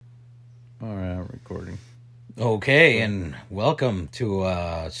All right, I'm recording. Okay, and welcome to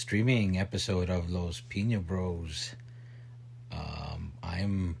a streaming episode of Los Piña Bros.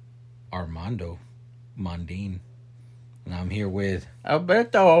 I'm Armando Mandin, and I'm here with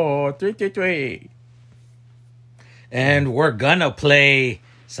Elberto333 and we're gonna play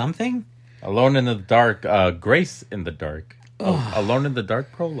something? Alone in the Dark, Grace in the Dark. Alone in the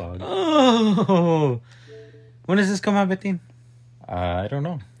Dark Prologue. Oh! When does this come out, Betin? I don't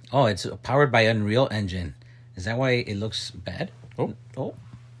know. Oh, it's powered by Unreal Engine. Is that why it looks bad? Oh.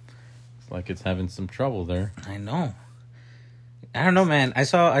 It's like it's having some trouble there. I know. I don't know, man. I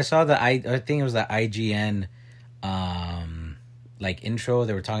saw I think it was the IGN intro.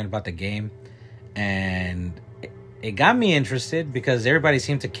 They were talking about the game, and it got me interested because everybody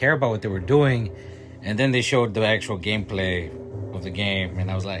seemed to care about what they were doing, and then they showed the actual gameplay of the game, and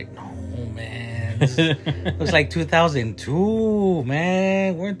I was like, no, man. It was like 2002,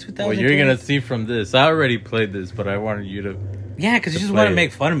 man. We're in 2002. Well, you're going to see from this. I already played this, but I wanted you to... Yeah, because you just want to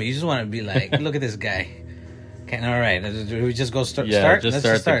make fun of me. You just want to be like, look at this guy. Okay, all right. Do we just go start? Yeah, Let's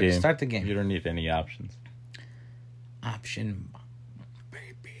start the game. Start the game. You don't need any options. Option,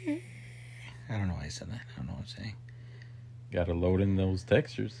 baby. I don't know why I said that. I don't know what I'm saying. Got to load in those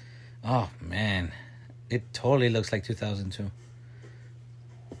textures. Oh, man. It totally looks like 2002.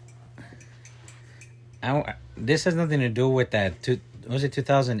 This has nothing to do with that. Was it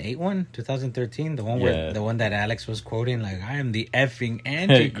 2008 one? 2013? The one where the one that Alex was quoting, like, I am the effing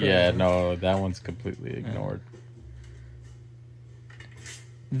Antichrist. Yeah, no, that one's completely ignored.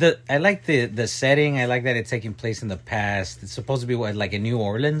 I like the setting. I like that it's taking place in the past. It's supposed to be like in New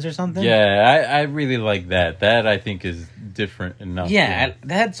Orleans or something. Yeah, I really like that. That I think is different enough. Yeah,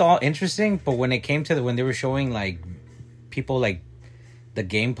 that's all interesting. But when it came to when they were showing like people like the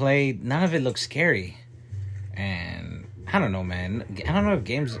gameplay, none of it looked scary. And I don't know, man. I don't know if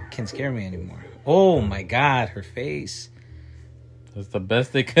games can scare me anymore. Oh my God, her face. That's the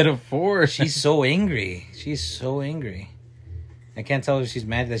best they could afford. She's so angry. She's so angry. I can't tell if she's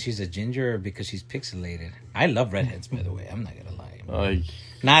mad that she's a ginger or because she's pixelated. I love redheads, by the way. I'm not gonna lie.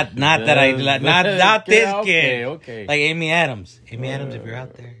 Not that I not this kid. Okay. Like Amy Adams. Amy Adams, if you're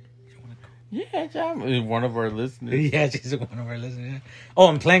out there. Yeah, one of our listeners. Yeah, she's one of our listeners. Oh,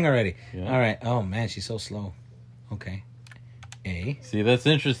 I'm playing already. Yeah. All right. Oh man, she's so slow. Okay. A. See, that's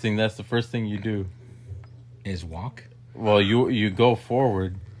interesting. That's the first thing you do. Is walk. Well, you go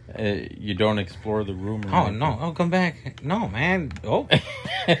forward. You don't explore the room. Oh no! Oh, come back! No, man! Oh,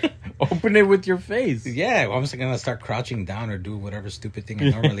 open it with your face. Yeah, well, I'm just gonna start crouching down or do whatever stupid thing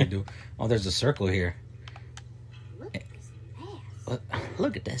I normally do. Oh, there's a circle here.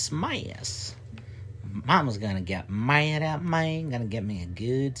 Look at this mess. Mama's gonna get mad at me. Gonna get me a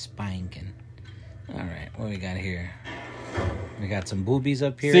good spanking. All right, what we got here? We got some boobies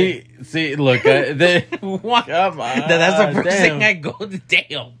up here. See, look. What? Come on. That's the first thing I go to.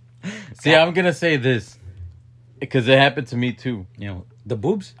 Damn. See, I'm gonna say this because it happened to me too. You know, the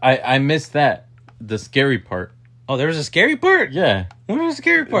boobs. I missed that. The scary part. Oh, there was a scary part? Yeah. What was the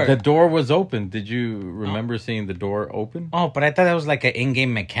scary part? The door was open. Did you remember seeing the door open? Oh, but I thought that was like an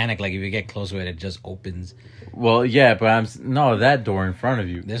in-game mechanic. Like if you get close to it, it just opens. Well, yeah, but that door in front of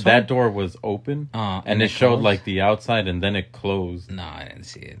you. That door was open, and it showed like the outside, and then it closed. No, I didn't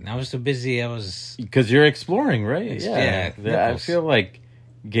see it. I was too busy. Because you're exploring, right? Yeah. I feel like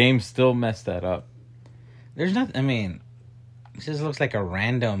games still mess that up. There's nothing. I mean, this just looks like a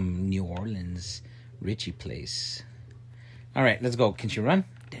random New Orleans Richie place. All right, let's go. Can she run?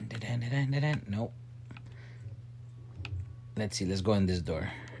 Nope. Let's see. Let's go in this door.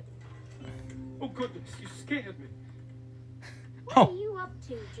 Oh, goodness, you scared me. What are you up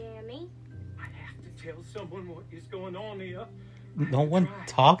to, Jeremy? I have to tell someone what is going on here. No one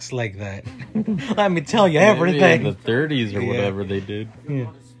talks like that. Let me tell you everything. In the 30s or whatever they did. You're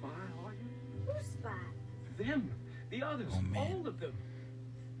not a spy, are you? Who's spy? Them. The others. Oh, man. All of them.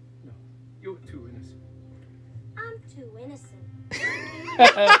 No, you're too innocent. I'm too innocent.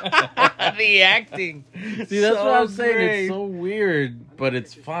 The acting. See, that's So what I'm saying. great. It's so weird, but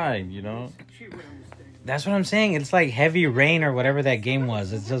it's fine, you know? She will understand. That's what I'm saying. It's like Heavy Rain or whatever that game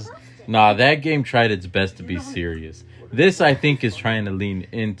was. It's just... Nah, that game tried its best to be serious. This, I think, is trying to lean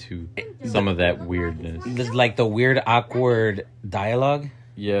into some of that weirdness. like the weird, awkward dialogue.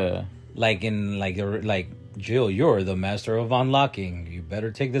 Yeah. Like in, like, Jill, you're the master of unlocking. You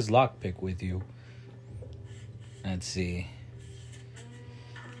better take this lockpick with you. Let's see.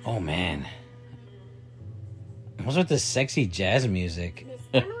 Oh, man. What's with the sexy jazz music? Miss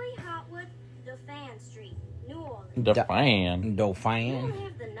Emily Hotwood, Dauphin Street, New Orleans. The fan. You Dauphin. don't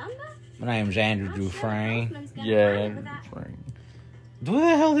have the number? My name's Andrew I'm sure Dufresne. Postman's got Yeah. mine with that. Where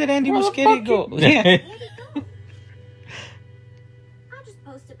the hell did Andy Muschietti go? Yeah. I'll just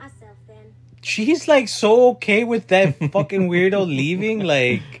post it myself then. She's like so okay with that fucking weirdo leaving.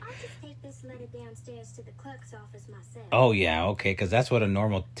 Like, I'll just take this letter downstairs to the clerk's office myself. oh yeah, okay, because that's what a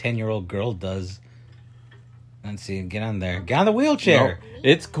normal 10-year-old girl does. Let's see, get on there. Get on the wheelchair. No,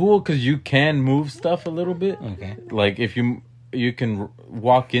 it's cool because you can move stuff a little bit. Okay. Like if you can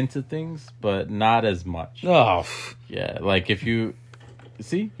walk into things, but not as much. Oh, Yeah, like if you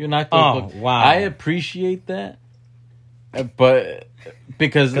see, you're not. Wow. I appreciate that, but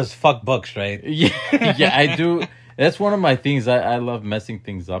because fuck books, right? yeah, I do. That's one of my things. I love messing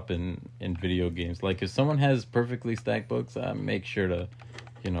things up in video games. Like if someone has perfectly stacked books, I make sure to,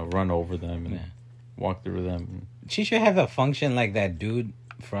 run over them and walk through them. She should have a function like that dude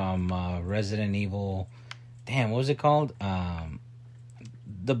from Resident Evil. Damn, what was it called? The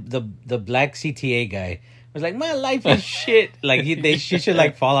black CTA guy was like, my life is shit. Like she should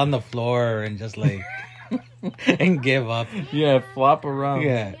like fall on the floor and just like and give up. Yeah, flop around.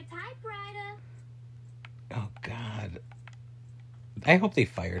 Yeah. Your typewriter. Oh God. I hope they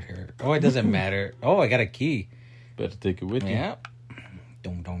fired her. Oh, it doesn't matter. Oh, I got a key. Better take it with you. Yeah.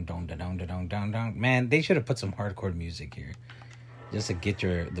 Dun, dun, dun, dun, dun, dun, dun, dun. Man, they should have put some hardcore music here, just to get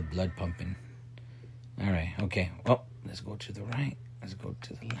the blood pumping. All right, okay. Oh, let's go to the right. Let's go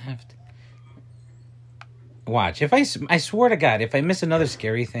to the left. Watch. I swear to God, if I miss another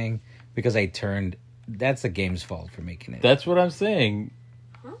scary thing because I turned, that's the game's fault for making it. That's what I'm saying.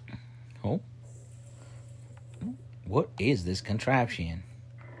 Oh. What is this contraption?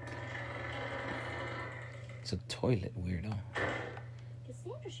 It's a toilet, weirdo.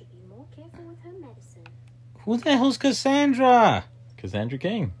 Cassandra should be more careful with her medicine. Who the hell's Cassandra? Cassandra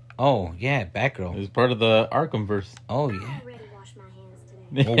Cain. Oh, yeah, Batgirl. It was part of the Arkhamverse. Oh, I yeah. already washed my hands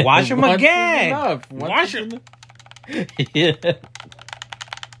today. Well, wash them Once is again. enough. Wash them. Yeah.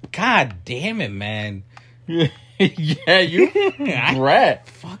 God damn it, man. Yeah, you brat.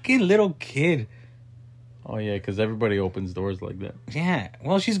 Fucking little kid. Oh, yeah, because everybody opens doors like that. Yeah.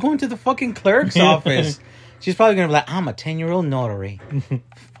 Well, she's going to the fucking clerk's office. She's probably going to be like, I'm a 10-year-old notary.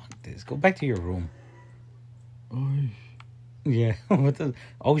 Fuck this. Go back to your room. Yeah. What the?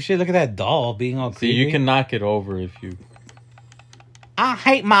 Oh, shit. Look at that doll being all creepy. See, you can knock it over if you... I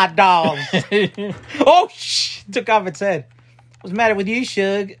hate my dolls. Oh, shh. Took off its head. What's the matter with you,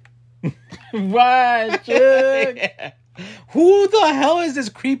 Shug? Why, Shug? Who the hell is this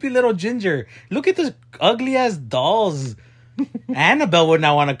creepy little ginger? Look at this ugly ass dolls. Annabelle would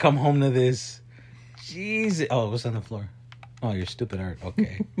not want to come home to this. Jesus. Oh, what's on the floor? Oh, your stupid art.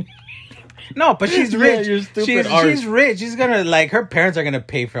 Okay. No, but she's rich. Yeah, your stupid art. She's rich. She's gonna her parents are gonna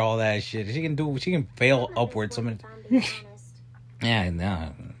pay for all that shit. She can fail upwards. If I'm being honest. Yeah,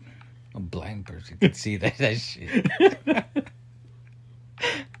 no. A blind person can see that shit.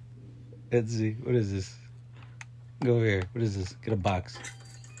 Let's see. What is this? Go over here. What is this? Get a box.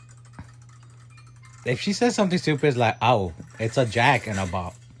 If she says something stupid, it's like, oh, it's a jack and a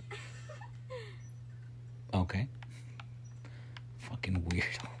bop. Okay. Fucking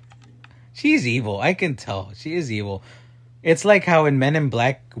weirdo. She's evil. I can tell. She is evil. It's like how in Men in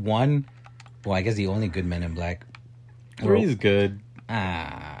Black 1, well, I guess the only good Men in Black. 3's good.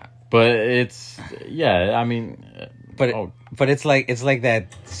 Ah. But it's, yeah, I mean... But it's like that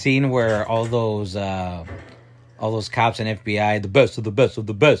scene where all those cops and FBI, the best of the best of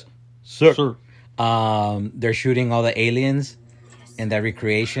the best, sir. They're shooting all the aliens in that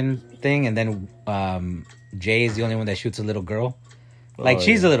recreation thing, and then Jay is the only one that shoots a little girl. Like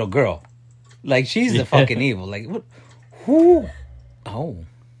she's a little girl, like she's the fucking evil. Like what? Who? Oh,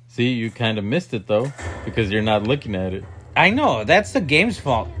 see, you kind of missed it though because you're not looking at it. I know that's the game's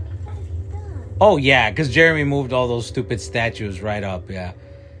fault. Oh, yeah, because Jeremy moved all those stupid statues right up, yeah.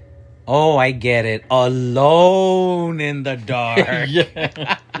 Oh, I get it. Alone in the dark.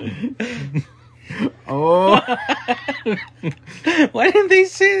 Yeah. Oh. Why didn't they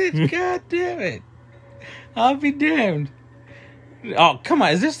say that? God damn it. I'll be damned. Oh, come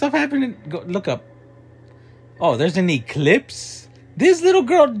on. Is this stuff happening? Go look up. Oh, there's an eclipse? This little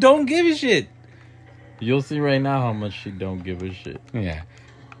girl don't give a shit. You'll see right now how much she don't give a shit. Yeah.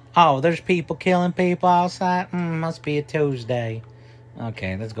 Oh, there's people killing people outside. Must be a Tuesday.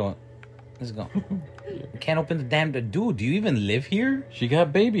 Okay, let's go. Let's go. Can't open the damn... Dude, do you even live here? She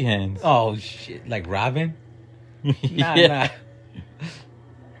got baby hands. Oh, shit. Like Robin? Nah.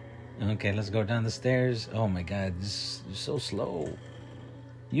 Okay, let's go down the stairs. Oh, my God. This is so slow.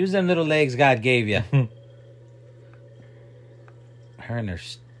 Use them little legs God gave you. Her and her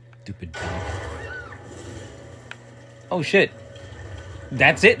stupid back. Oh, shit.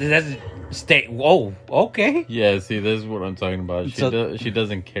 That's it? Stay. Whoa. Okay. Yeah, see, this is what I'm talking about. She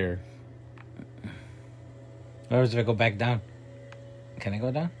doesn't care. Or if I go back down? Can I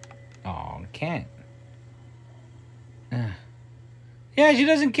go down? Oh, I can't. Yeah, she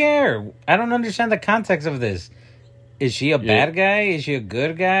doesn't care. I don't understand the context of this. Is she a bad guy? Is she a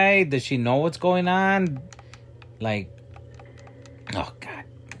good guy? Does she know what's going on? Like, oh, God.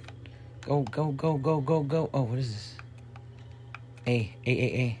 Go, go, go, go, go, go. Oh, what is this?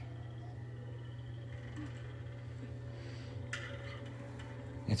 A.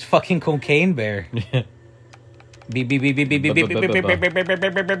 It's fucking Cocaine Bear. Beep, beep, beep, beep, beep, beep, beep, beep, beep, beep, beep, beep,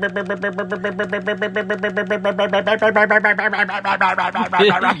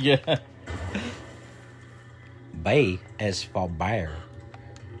 Yeah. Bay as for bear.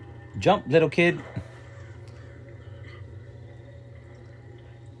 Jump, little kid.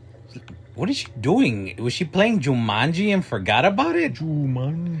 What is she doing? Was she playing Jumanji and forgot about it?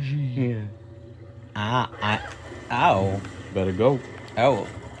 Jumanji. Ow. Better go. Oh,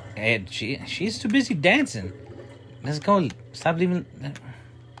 and she's too busy dancing. Let's go. Stop leaving.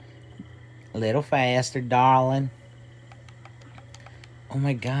 A little faster, darling. Oh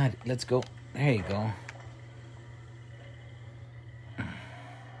my God. Let's go. There you go.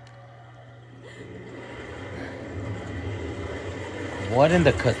 What in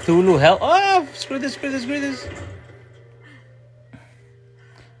the Cthulhu hell? Oh, screw this. It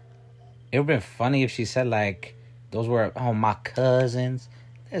would have been funny if she said, like, those were, my cousins.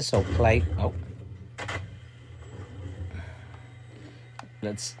 They're so polite. Oh.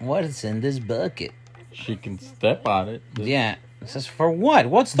 What's in this bucket? She can step on it. Yeah. It says, for what?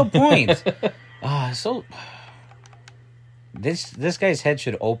 What's the point? This guy's head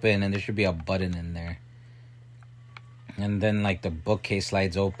should open and there should be a button in there. And then, like, the bookcase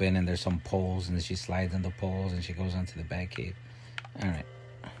slides open and there's some poles and then she slides on the poles and she goes onto the Batcave. All right.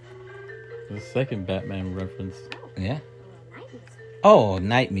 The second Batman reference. Yeah? Oh,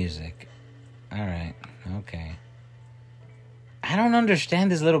 night music. All right. Okay. I don't understand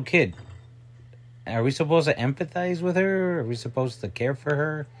this little kid. Are we supposed to empathize with her? Are we supposed to care for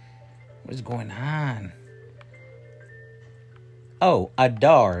her? What is going on? Oh, a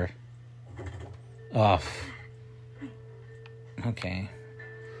door. Oh. Okay.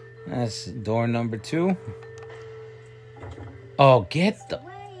 That's door number 2. Oh, get the...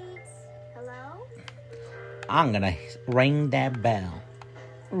 Wait. Hello? I'm gonna ring that bell.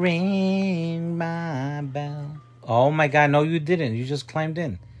 Ring my bell. Oh my God, no you didn't. You just climbed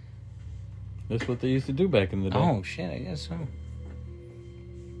in. That's what they used to do back in the day. Oh shit, I guess so.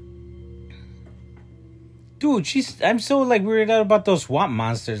 Dude, I'm so like weirded out about those swamp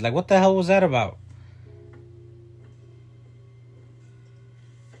monsters. Like, what the hell was that about?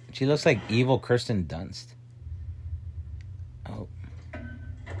 She looks like evil Kirsten Dunst. Oh.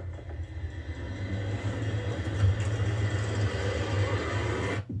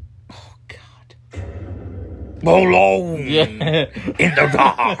 Oh, God. Alone. Yeah. In the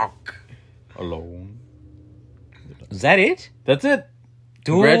dark. Alone. Is that it? That's it.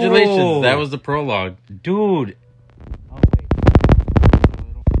 Dude. Congratulations. That was the prologue. Dude. Oh, wait.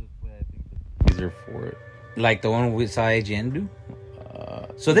 Teaser for it. Like the one we saw AGN do?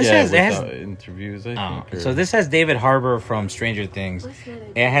 So this has interviews, I think. So this has David Harbour from Stranger Things.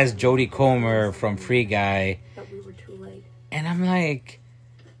 It has Jodie Comer from Free Guy. But we were too late. And I'm like,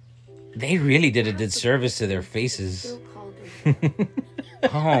 they really did a disservice to their faces. Bill called her.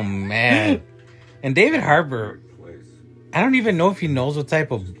 Oh man. And David Harbour, I don't even know if he knows what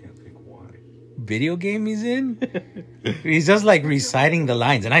type of video game he's in. He's just like reciting the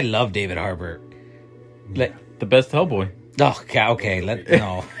lines, and I love David Harbour. Like the best Hellboy. Oh, okay.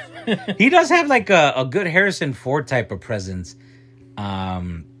 No. He does have like a good Harrison Ford type of presence.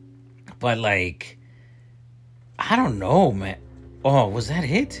 But like, I don't know, man. Oh, was that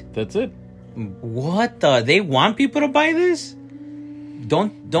it? That's it. What the? They want people to buy this?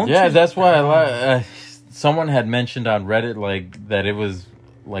 Don't. Yeah, that's why someone had mentioned on Reddit like that it was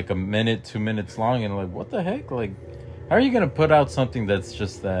like 2 minutes long, and like, what the heck? Like, how are you gonna put out something that's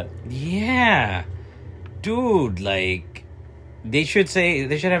just that? Yeah, dude. Like, they should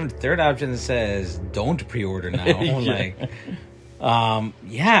have a third option that says don't pre-order now. Yeah. Like,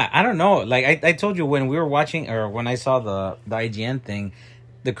 yeah, I don't know. Like I told you when we were watching, or when I saw the IGN thing,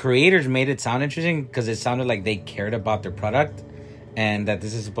 the creators made it sound interesting because it sounded like they cared about their product. And that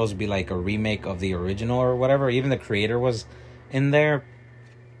this is supposed to be like a remake of the original or whatever. Even the creator was in there.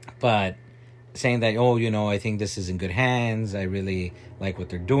 But saying that, I think this is in good hands. I really like what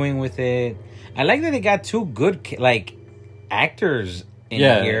they're doing with it. I like that they got 2 good, like, actors in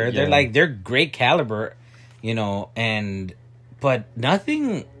here. They're great caliber, and but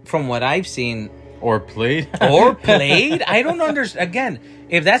nothing from what I've seen or played. I don't understand. Again,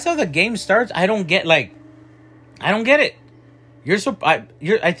 if that's how the game starts, I don't get it. I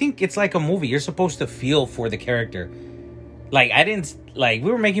think it's like a movie. You're supposed to feel for the character. Like, we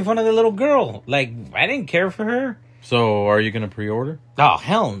were making fun of the little girl. Like, I didn't care for her. So, are you gonna pre-order? Oh,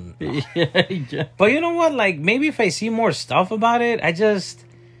 hell no. Yeah. But you know what? Like, maybe if I see more stuff about it, I just...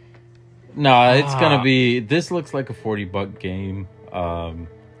 No, it's gonna be... This looks like a $40 game.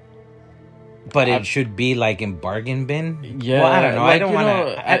 But it should be, like, in bargain bin? Yeah. Well, I don't know. Like, I don't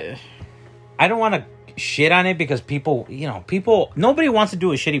want to... I don't want to shit on it because people... Nobody wants to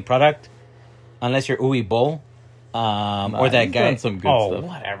do a shitty product unless you're Uwe Boll. Or that guy... Some good stuff.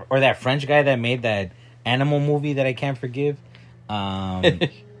 Whatever. Or that French guy that made that animal movie that I can't forgive. God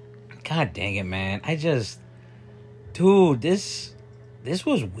dang it, man. Dude, this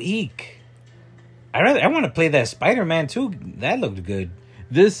was weak. I want to play that Spider-Man too. That looked good.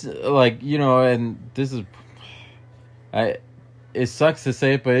 This, and this is... It sucks to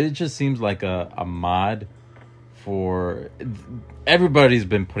say it, but it just seems like a mod for... Everybody's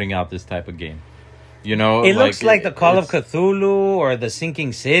been putting out this type of game. It looks like the Call of Cthulhu or the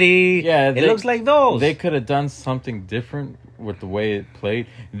Sinking City. Yeah, it looks like those. They could have done something different with the way it played.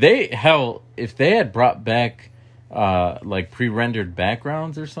 If they had brought back pre-rendered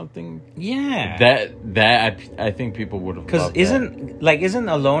backgrounds or something. Yeah, that I think people would have. Because isn't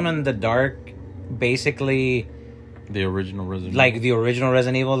Alone in the Dark basically the original Resident Evil? The original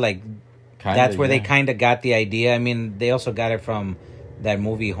Resident Evil? That's where they kind of got the idea. I mean, they also got it from that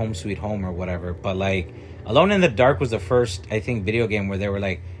movie Home Sweet Home or whatever. But Alone in the Dark was the first, I think, video game where they were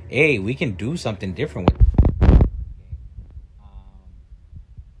like, hey, we can do something different with this.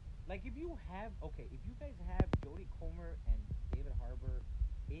 If you guys have Jodie Comer and David Harbour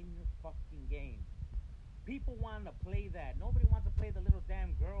in your fucking game, people want to play that. Nobody wants to play the little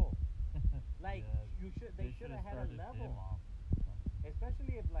damn girl. They should have had a level.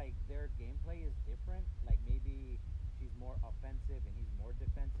 Especially if their gameplay is different, maybe she's more offensive and he's more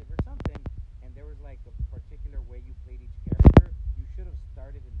defensive or something, and there was a particular way you played each character, you should have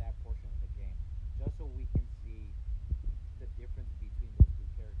started in that portion of the game, just so we can see the difference between those two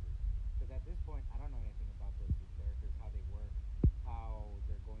characters. Because at this point, I don't know anything about those two characters, how they work, how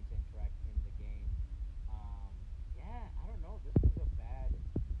they're going to interact in the game. I don't know. This was a bad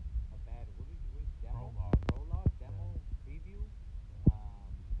demo? Prologue? Demo? Preview?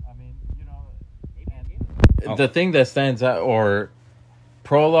 The thing that stands out, or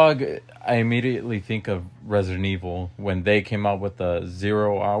Prologue, I immediately think of Resident Evil when they came out with the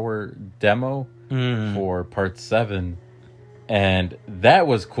 0-hour demo for Part 7. And that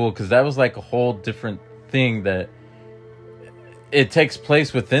was cool because that was a whole different thing that it takes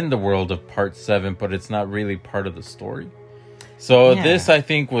place within the world of Part 7, but it's not really part of the story. So this, I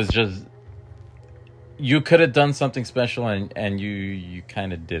think, was just... You could have done something special and you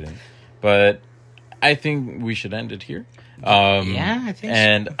kind of didn't. But... I think we should end it here. I think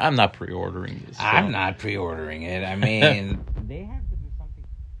and so. I'm not pre-ordering this. So. I'm not pre-ordering it. I mean, they have to do something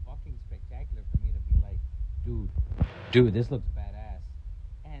fucking spectacular for me to be like, dude, this looks badass.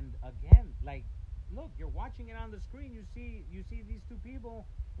 And again, look, you're watching it on the screen. You see these two people.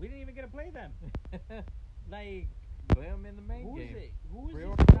 We didn't even get to play them. Play them in the main game. Who is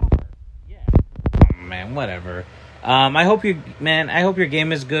this star? Yeah. Oh, man, whatever. I hope your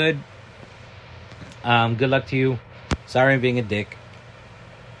game is good. Good luck to you. Sorry I'm being a dick.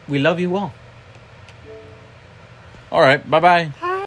 We love you all. All right. Bye-bye.